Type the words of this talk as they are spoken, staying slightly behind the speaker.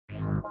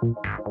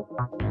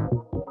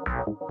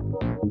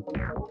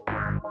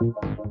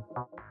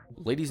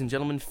Ladies and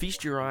gentlemen,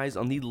 feast your eyes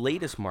on the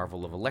latest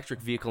marvel of electric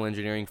vehicle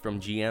engineering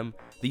from GM,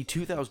 the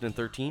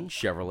 2013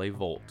 Chevrolet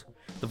Volt.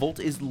 The Volt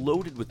is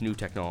loaded with new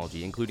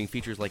technology, including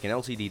features like an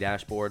LCD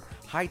dashboard,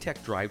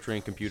 high-tech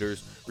drivetrain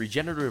computers,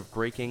 regenerative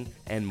braking,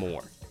 and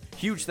more.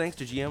 Huge thanks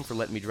to GM for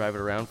letting me drive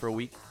it around for a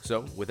week,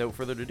 so without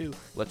further ado,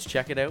 let's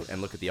check it out and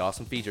look at the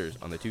awesome features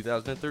on the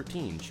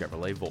 2013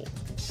 Chevrolet Volt.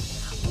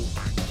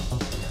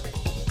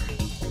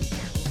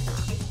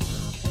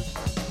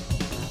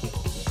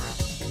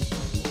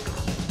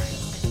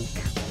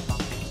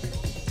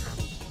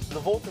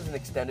 The Volt is an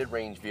extended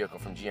range vehicle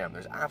from GM.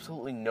 There's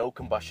absolutely no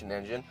combustion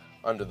engine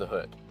under the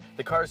hood.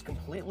 The car is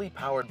completely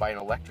powered by an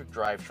electric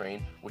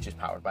drivetrain, which is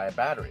powered by a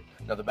battery.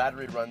 Now the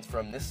battery runs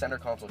from this center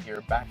console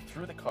here back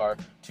through the car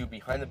to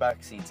behind the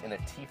back seats in a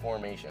T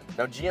formation.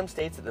 Now GM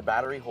states that the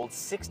battery holds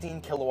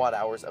 16 kilowatt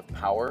hours of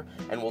power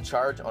and will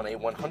charge on a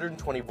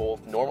 120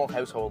 volt normal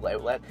household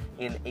outlet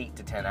in 8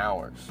 to 10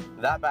 hours.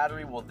 That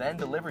battery will then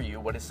deliver you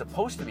what is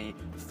supposed to be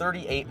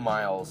 38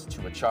 miles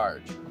to a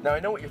charge. Now I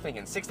know what you're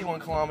thinking, 61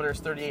 kilometers,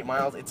 38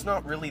 miles, it's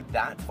not really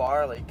that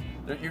far. Like,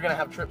 you're going to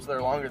have trips that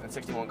are longer than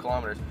 61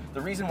 kilometers.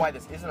 The reason why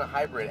this isn't a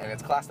hybrid and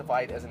it's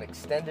classified as an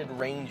extended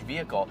range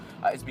vehicle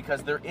is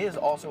because there is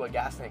also a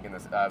gas tank in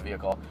this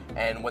vehicle,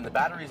 and when the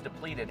battery is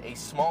depleted, a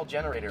small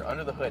generator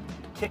under the hood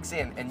kicks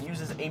in and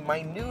uses a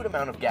minute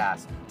amount of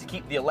gas to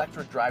keep the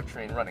electric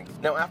drivetrain running.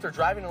 Now, after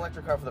driving an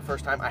electric car for the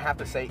first time, I have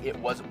to say it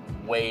was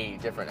way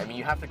different. I mean,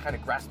 you have to kind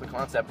of grasp the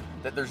concept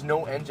that there's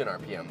no engine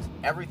RPMs.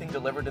 Everything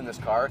delivered in this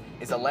car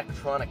is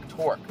electronic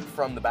torque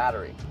from the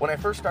battery. When I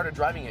first started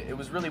driving it, it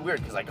was really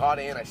weird because I got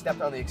in, I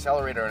stepped on the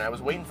accelerator, and I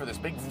was waiting for this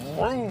big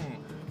vroom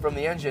from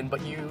the engine,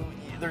 but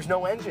there's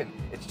no engine.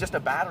 It's just a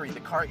battery. The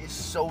car is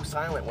so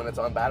silent when it's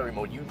on battery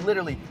mode. You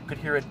literally could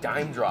hear a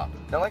dime drop.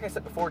 Now, like I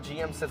said before,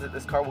 GM says that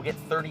this car will get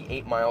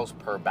 38 miles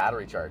per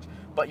battery charge,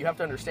 but you have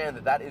to understand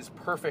that that is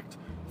perfect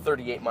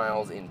 38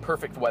 miles in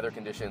perfect weather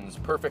conditions,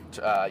 perfect,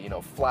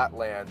 flat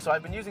land. So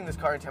I've been using this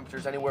car in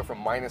temperatures anywhere from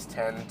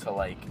 -10 to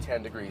like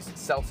 10 degrees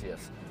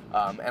Celsius.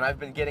 And I've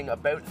been getting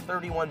about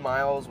 31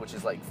 miles, which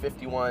is like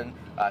 51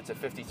 to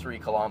 53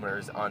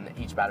 kilometers on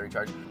each battery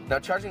charge. Now,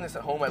 charging this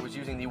at home, I was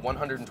using the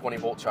 120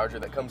 volt charger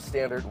that comes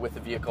standard with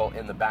the vehicle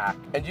in the back.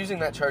 And using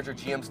that charger,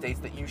 GM states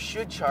that you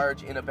should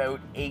charge in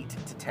about 8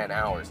 to 10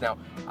 hours. Now,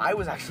 I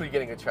was actually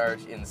getting a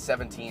charge in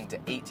 17 to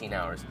 18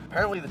 hours.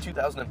 Apparently, the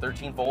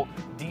 2013 Volt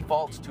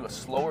defaults to a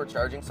slower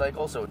charging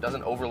cycle, so it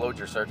doesn't overload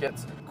your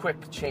circuits.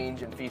 Quick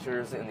change in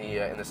features in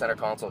the center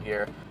console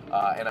here,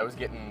 and I was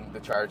getting the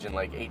charge in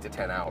like 8 to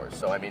 10 hours.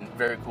 So I mean,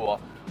 very cool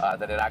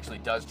that it actually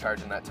does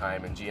charge in that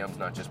time and GM's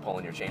not just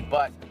pulling your chain,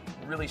 but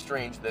really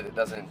strange that it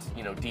doesn't,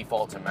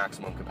 default to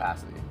maximum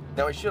capacity.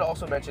 Now, I should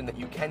also mention that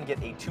you can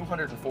get a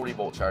 240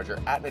 volt charger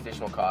at an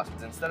additional cost.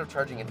 Instead of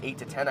charging in 8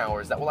 to 10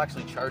 hours, that will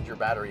actually charge your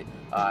battery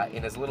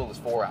in as little as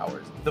 4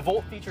 hours. The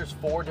Volt features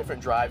 4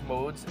 different drive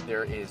modes.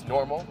 There is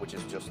normal, which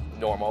is just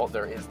normal.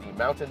 There is the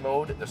mountain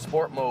mode, the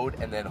sport mode,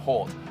 and then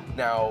hold.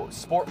 Now,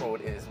 sport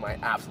mode is my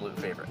absolute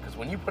favorite because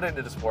when you put it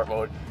into sport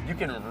mode, you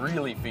can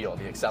really feel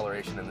the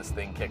acceleration in this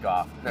thing kick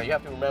off. Now, you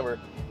have to remember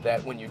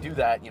that when you do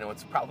that,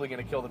 it's probably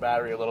going to kill the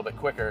battery a little bit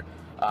quicker,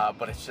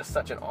 but it's just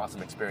such an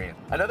awesome experience.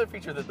 Another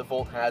feature that the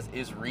Volt has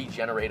is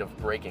regenerative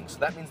braking. So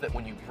that means that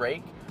when you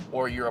brake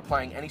or you're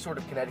applying any sort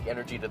of kinetic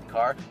energy to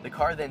the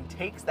car then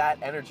takes that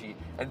energy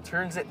and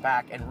turns it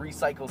back and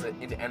recycles it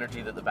into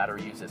energy that the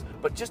battery uses.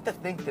 But just to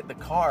think that the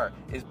car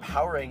is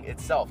powering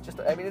itself,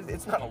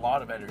 it's not a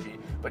lot of energy,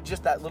 but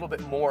just that little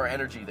bit more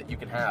energy that you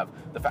can have,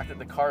 the fact that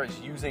the car is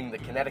using the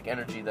kinetic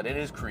energy that it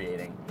is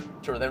creating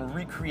to then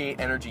recreate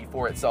energy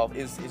for itself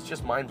is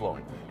just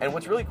mind-blowing. And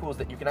what's really cool is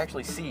that you can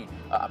actually see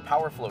a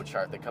power flow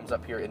chart that comes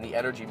up here in the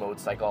energy mode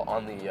cycle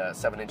on the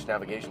 7-inch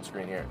navigation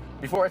screen here.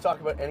 Before I talk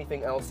about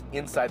anything else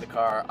inside the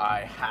car,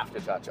 I have to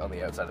touch on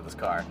the outside of this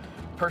car.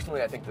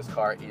 Personally, I think this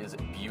car is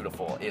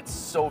beautiful. It's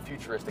so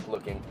futuristic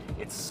looking.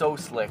 It's so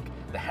slick.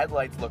 The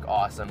headlights look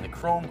awesome. The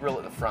chrome grille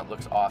at the front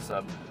looks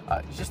awesome.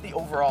 Just the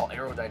overall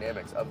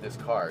aerodynamics of this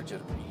car,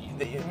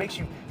 it makes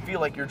you feel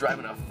like you're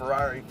driving a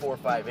Ferrari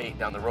 458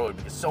 down the road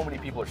because so many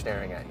people are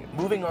staring at you.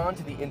 Moving on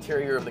to the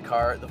interior of the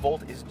car, the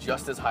Volt is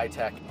just as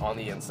high-tech on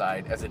the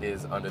inside as it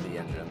is under the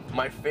engine.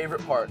 My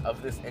favorite part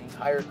of this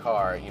entire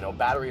car,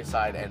 battery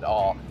aside and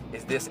all,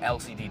 is this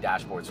LCD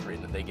dashboard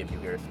screen that they give you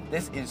here.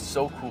 This is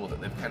so cool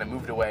that they've kind of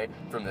moved away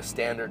from the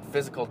standard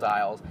physical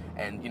dials,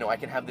 and I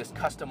can have this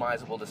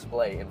customizable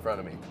display in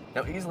front of me.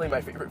 Now, easily my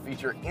favorite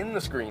feature in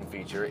the screen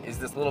feature is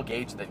this little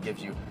gauge that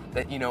gives you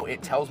that,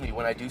 it tells me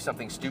when I do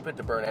something stupid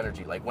to burn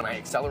energy. Like when I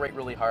accelerate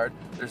really hard,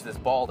 there's this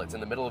ball that's in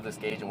the middle of this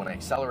gauge, and when I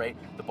accelerate,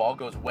 the ball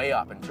goes way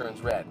up and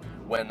turns red.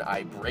 When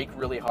I brake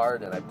really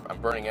hard and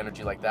I'm burning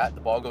energy like that,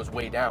 the ball goes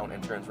way down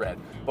and turns red.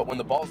 But when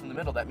the ball's in the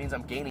middle, that means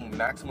I'm gaining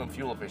maximum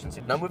fuel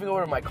efficiency. Now, moving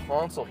over to my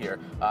console here,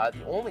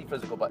 the only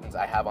physical buttons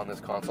I have on this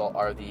console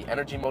are the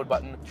energy mode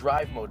button,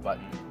 drive mode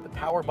button, the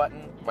power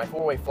button, my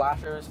four-way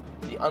flashers,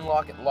 the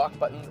unlock and lock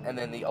buttons, and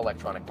then the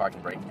electronic parking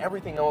brake.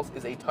 Everything else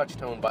is a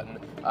touch-tone button,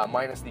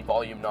 minus the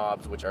volume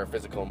knobs, which are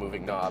physical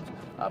moving knobs.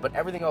 But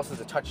everything else is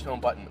a touch-tone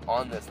button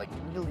on this like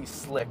really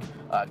slick,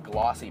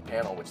 glossy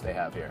panel, which they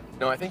have here.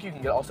 Now, I think you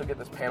can also get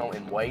this panel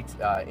in white,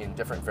 in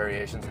different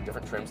variations and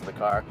different trims of the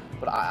car,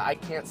 but I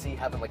can't see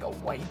having like a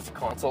white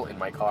console in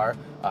my car.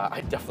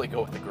 I'd definitely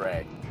go with the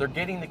gray. They're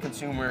getting the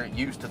consumer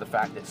used to the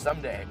fact that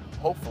someday,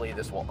 hopefully,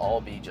 this will all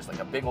be just like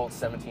a big old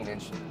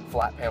 17-inch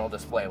flat panel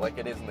display like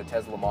it is in the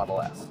Tesla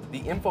Model S.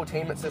 The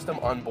infotainment system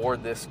on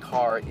board this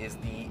car is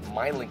the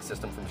MyLink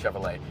system from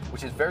Chevrolet,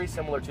 which is very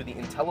similar to the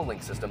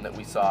IntelliLink system that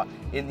we saw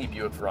in the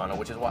Buick Verano,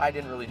 which is why I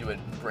didn't really do a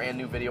brand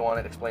new video on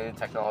it explaining the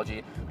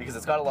technology, because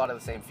it's got a lot of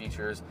the same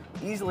features.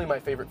 Easily my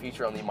favorite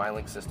feature on the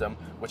MyLink system,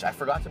 which I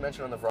forgot to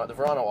mention on the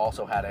Verano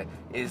also had it,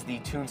 is the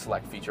Tune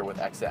Select feature with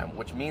XM,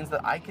 which means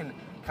that I can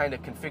kind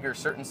of configure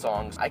certain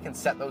songs. I can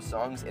set those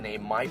songs in a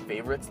My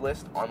Favorites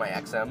list on my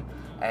XM,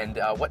 and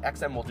what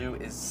XM will do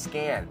is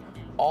scan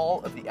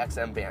all of the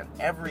XM band,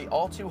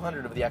 all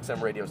 200 of the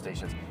XM radio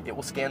stations. It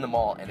will scan them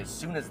all, and as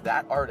soon as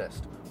that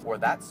artist or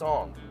that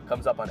song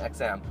comes up on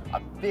XM, a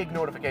big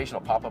notification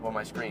will pop up on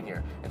my screen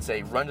here and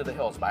say Run to the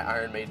Hills by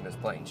Iron Maiden is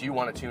playing. Do you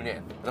want to tune in?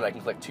 And then I can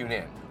click tune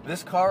in.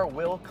 This car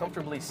will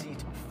comfortably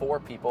seat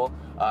 4 people.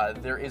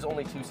 There is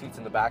only 2 seats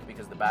in the back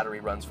because the battery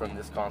runs from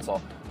this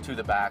console to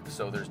the back,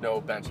 so there's no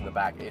bench in the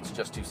back. It's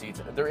just 2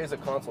 seats. There is a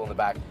console in the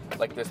back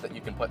like this that you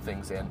can put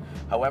things in.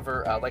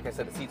 However, like I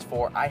said, it seats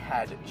 4. I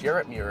had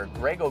Jarrett Muir,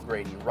 Greg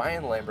O'Grady,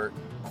 Ryan Lambert,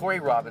 Corey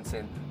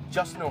Robinson,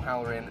 Justin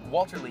O'Halloran,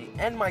 Walter Lee,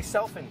 and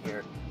myself in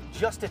here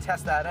just to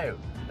test that out.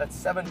 That's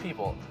 7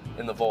 people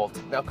in the Volt.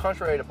 Now,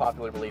 contrary to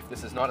popular belief,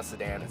 this is not a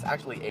sedan. It's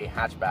actually a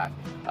hatchback,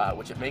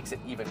 which it makes it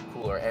even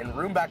cooler. And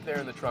room back there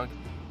in the trunk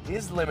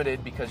is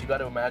limited because you got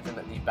to imagine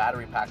that the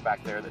battery pack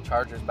back there, the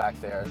chargers back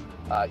there,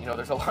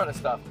 there's a lot of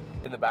stuff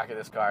in the back of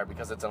this car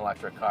because it's an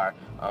electric car.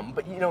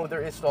 But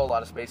there is still a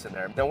lot of space in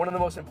there. Now, one of the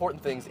most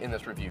important things in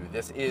this review,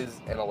 this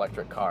is an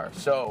electric car.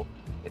 So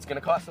it's going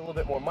to cost a little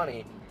bit more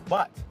money,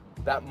 but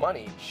that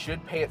money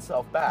should pay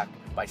itself back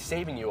by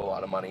saving you a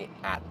lot of money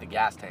at the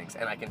gas tanks.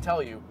 And I can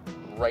tell you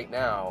right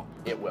now,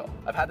 it will.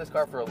 I've had this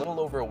car for a little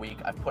over a week.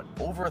 I've put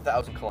over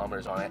 1,000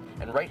 kilometers on it.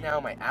 And right now,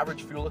 my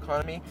average fuel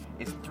economy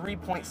is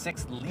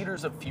 3.6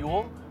 liters of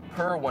fuel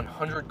per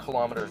 100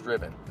 kilometers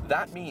driven.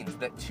 That means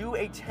that to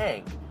a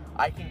tank,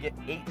 I can get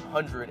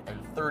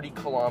 830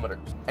 kilometers.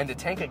 And to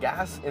tank a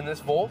gas in this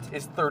Volt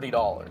is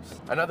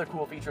 $30. Another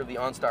cool feature of the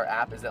OnStar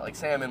app is that, like,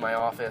 say I'm in my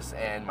office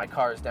and my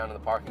car is down in the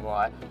parking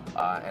lot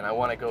and I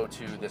want to go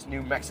to this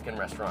new Mexican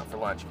restaurant for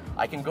lunch.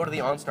 I can go to the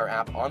OnStar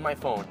app on my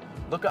phone,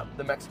 look up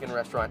the Mexican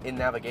restaurant in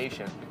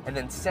navigation, and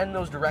then send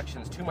those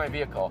directions to my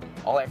vehicle.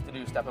 All I have to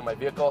do is step in my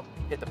vehicle,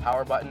 hit the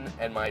power button,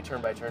 and my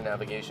turn-by-turn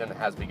navigation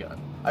has begun.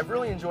 I've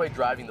really enjoyed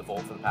driving the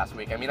Volt for the past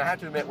week. I mean, I have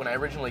to admit, when I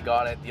originally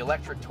got it, the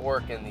electric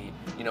torque and the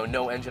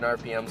no engine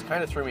RPMs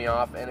kind of threw me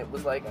off, and it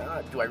was like,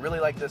 do I really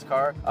like this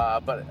car?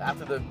 But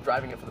after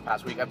driving it for the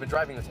past week, I've been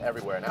driving this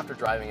everywhere, and after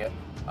driving it,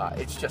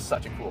 it's just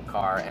such a cool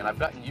car, and I've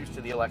gotten used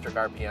to the electric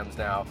RPMs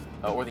now,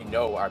 or the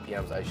no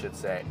RPMs, I should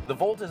say. The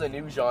Volt is a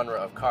new genre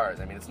of cars.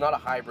 I mean, it's not a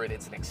hybrid,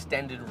 it's an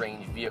extended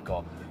range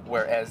vehicle,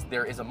 whereas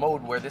there is a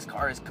mode where this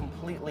car is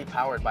completely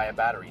powered by a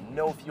battery.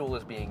 No fuel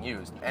is being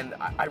used, and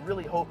I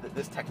really hope that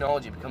this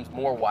technology becomes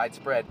more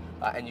widespread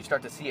and you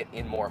start to see it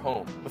in more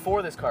homes.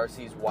 Before this car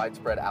sees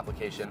widespread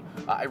application,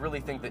 I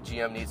really think that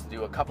GM needs to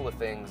do a couple of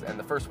things, and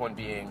the first one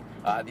being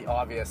the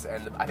obvious,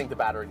 and I think the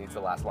battery needs to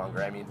last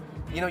longer. I mean,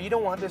 you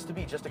don't want this to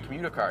be just a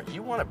commuter car.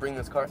 You want to bring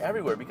this car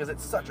everywhere because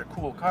it's such a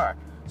cool car.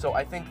 So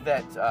I think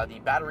that the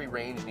battery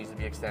range needs to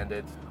be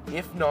extended.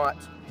 If not,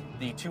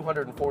 the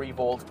 240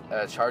 volt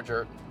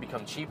charger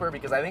become cheaper,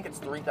 because I think it's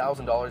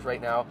 $3,000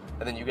 right now,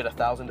 and then you get a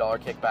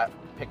 $1,000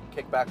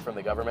 kickback from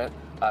the government.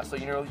 So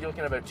you're looking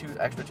at about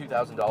extra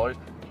 $2,000.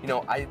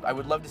 I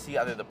would love to see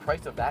either the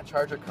price of that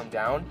charger come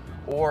down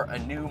or a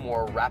new,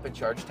 more rapid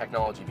charge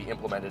technology be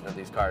implemented in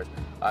these cars.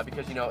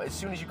 Because as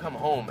soon as you come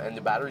home and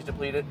the battery's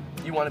depleted,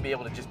 you want to be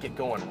able to just get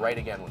going right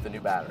again with the new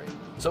battery.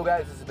 So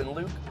guys, this has been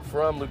Luke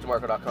from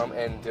LukeDiMarco.com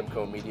and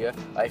DiMarco Media.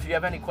 If you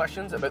have any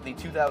questions about the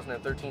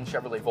 2013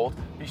 Chevrolet Volt,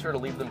 be sure to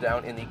leave them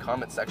down in the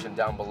comment section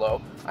down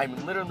below.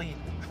 I'm literally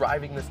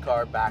driving this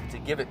car back to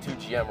give it to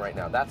GM right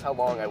now. That's how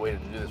long I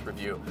waited to do this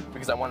review,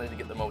 because I wanted to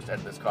get the most out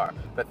of this car.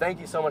 But thank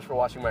you so much for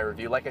watching my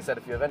review. Like I said,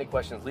 if you have any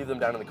questions, leave them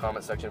down in the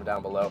comment section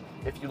down below.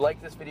 If you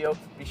like this video,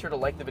 be sure to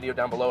like the video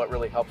down below. It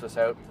really helps us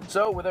out.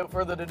 So without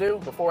further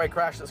ado, before I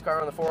crash this car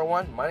on the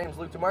 401, my name is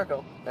Luke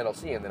DiMarco, and I'll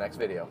see you in the next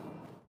video.